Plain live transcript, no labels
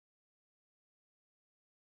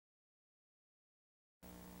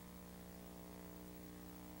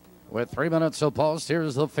With 3 minutes to post,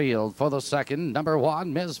 here's the field for the second. Number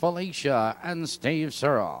 1, Ms. Felicia and Steve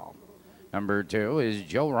Searle. Number 2 is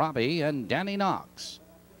Joe Robbie and Danny Knox.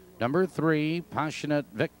 Number 3, Passionate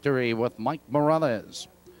Victory with Mike Morales.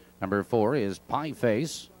 Number 4 is Pie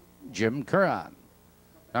Face, Jim Curran.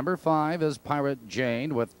 Number 5 is Pirate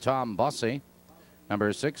Jane with Tom Bussey.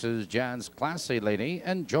 Number 6 is Jan's Classy Lady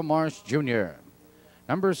and Joe Marsh Jr.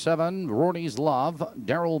 Number 7, Rory's Love,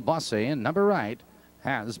 Daryl Bussey. And number 8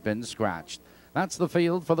 has been scratched. That's the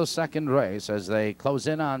field for the second race as they close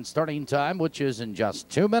in on starting time, which is in just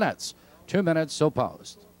 2 minutes. 2 minutes so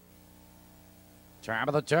post. Time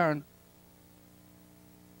of the turn.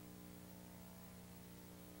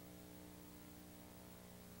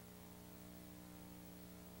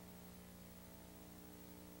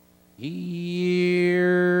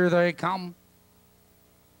 Here they come.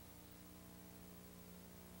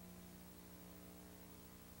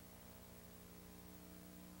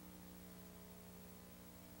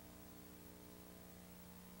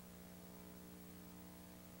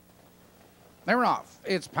 They're off.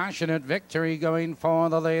 It's Passionate Victory going for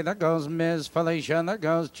the lead. There goes Ms. Felicia. There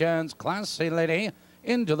goes Jan's Classy Lady.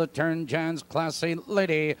 Into the turn, Jan's Classy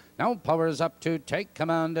Lady. Now powers up to take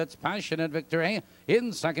command. It's Passionate Victory.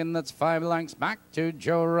 In second, that's 5 lengths back to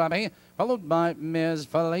Joe Robbie, followed by Ms.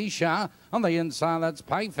 Felicia. On the inside, that's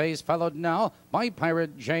Pie Face, followed now by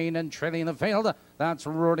Pirate Jane. And trailing the field, that's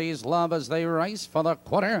Rory's Love as they race for the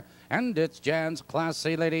quarter. And it's Jan's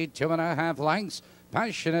Classy Lady, 2.5 lengths.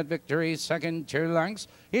 Passionate Victory, second, 2 lengths.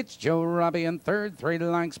 It's Joe Robbie in third, 3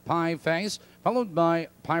 lengths, Pie Face, followed by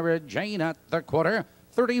Pirate Jane at the quarter.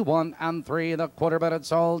 31 and 3 the quarter, but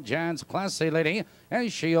it's all Jan's Classy Lady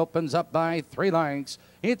as she opens up by 3 lengths.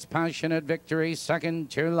 It's Passionate Victory, second,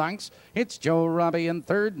 2 lengths. It's Joe Robbie in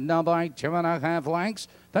third, now by 2.5 lengths.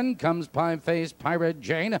 Then comes Pie Face, Pirate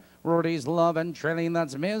Jane, Rory's Love, and trailing,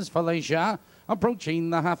 that's Ms. Felicia.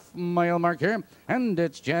 Approaching the half-mile marker, and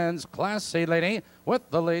it's Jan's Classy Lady with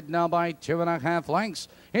the lead now by 2.5 lengths.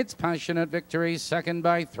 It's Passionate Victory, second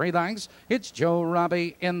by 3 lengths. It's Joe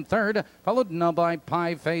Robbie in third, followed now by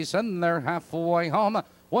Pie Face, and they're halfway home.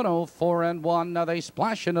 104 and 1. Now they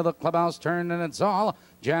splash into the clubhouse turn, and it's all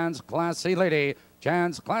Jan's Classy Lady.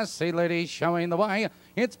 Jan's Classy Lady showing the way.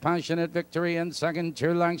 It's Passionate Victory in second,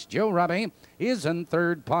 2 lengths. Joe Robbie is in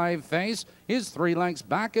third. Pie Face is 3 lengths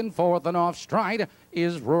back and forth, and off stride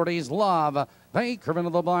is Rory's Love. They curve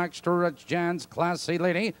into the black stretch. Jan's Classy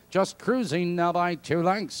Lady just cruising now by 2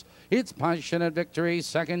 lengths. It's Passionate Victory,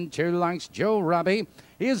 second, 2 lengths. Joe Robbie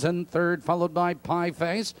is in third, followed by Pie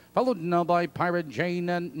Face, followed now by Pirate Jane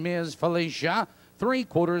and Ms. Felicia.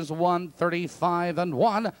 3/4, 135 and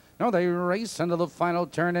 1. Now they race into the final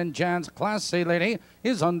turn, and Jan's Classy Lady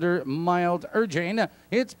is under mild urging.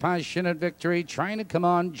 It's Passionate Victory trying to come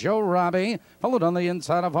on Joe Robbie, followed on the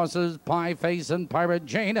inside of horses Pie Face and Pirate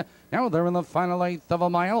Jane. Now they're in the final 1/8 of a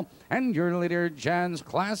mile, and your leader Jan's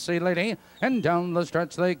Classy Lady, and down the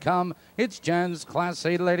stretch they come. It's Jan's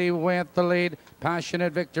Classy Lady with the lead.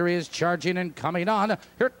 Passionate Victory is charging and coming on.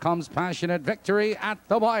 Here comes Passionate Victory at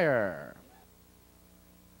the wire.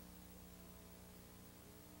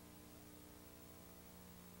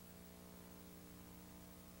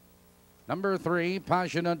 Number 3,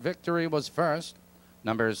 Passionate Victory was first.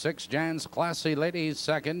 Number 6, Jan's Classy Lady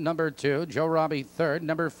second. Number 2, Joe Robbie third.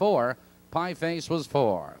 Number 4, Pie Face was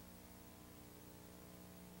fourth.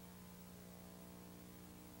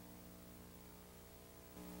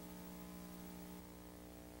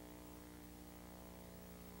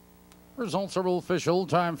 Results are official.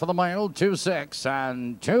 Time for the mile, 2.6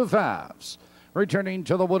 and 2.5. Returning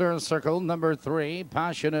to the winner's circle, number 3,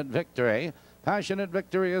 Passionate Victory. Passionate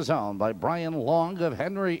Victory is owned by Brian Long of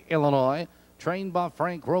Henry, Illinois, trained by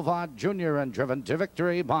Frank Rovat Jr. and driven to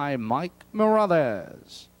victory by Mike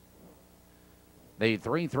Morales. The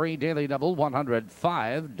 3-3 daily double,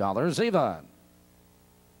 $105 even.